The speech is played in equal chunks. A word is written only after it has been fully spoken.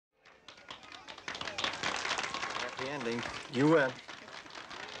Happy ending. You win.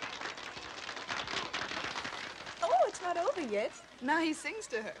 Oh, it's not over yet. Now he sings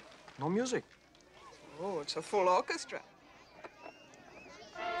to her. No music. Oh, it's a full orchestra.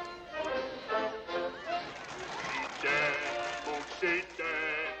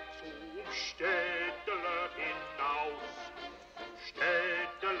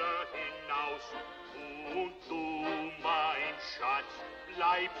 Und du, mein Schatz,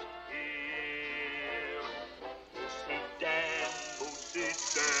 bleibst hier. Wo sie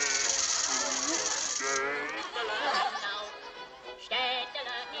denn,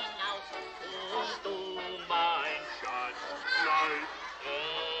 Städtele hinaus, und du, mein Schatz, bleibst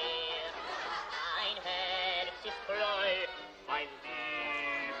hier. Mein Herz ist frei, mein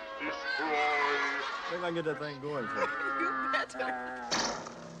Lieb ist frei. See if I can get that thing going for you. You better.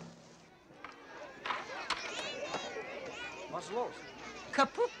 What's los?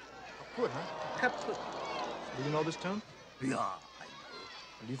 Kaputt. Kaput, huh? Kaputt. Do you know this tune? Yeah, I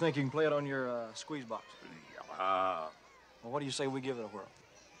Or do you think you can play it on your squeeze box? know. Yeah. Well, what do you say we give it a whirl?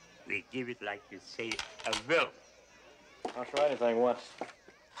 We give it like you say a will. I'll try anything once.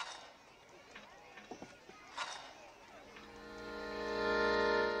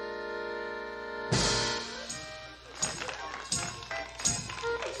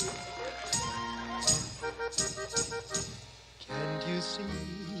 Can't you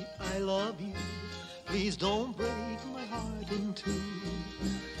see I love you? Please don't break my heart in two.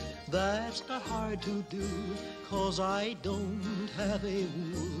 That's not hard to do, 'cause I don't have a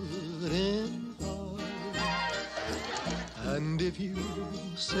wooden heart. And if you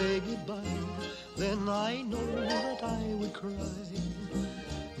say goodbye, then I know that I would cry.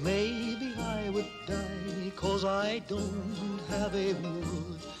 Maybe I would die, 'cause I don't have a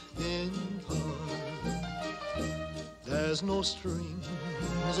wooden heart. There's no strings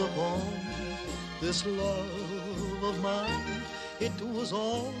upon this love of mine. It was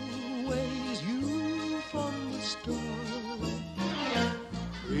always you from the start.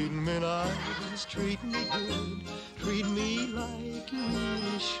 Treat me nice, treat me good, treat me like you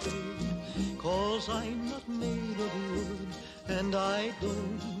really should. 'Cause I'm not made of wood, and I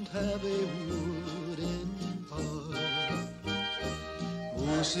don't have a wooden heart.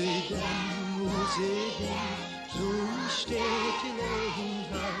 Musiken, so stille im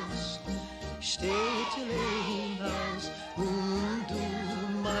Haus, stille im Haus, und du,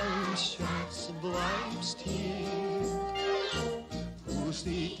 mein Schatz, bleibst hier.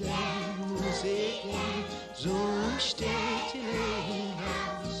 Musiken, so stille im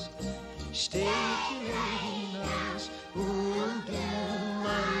Haus, stille im Haus, und du,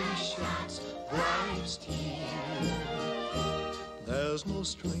 mein Schatz, bleibst hier. There's no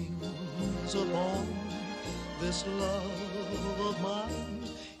strings upon this love of mine.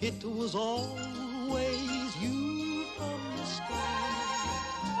 It was always you from the start.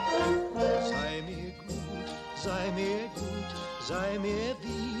 Sei mir gut, sei mir gut, sei mir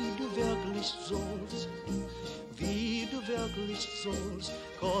wie du wirklich sollst. Wie du wirklich sollst,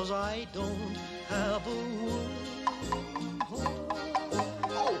 'cause I don't have a word.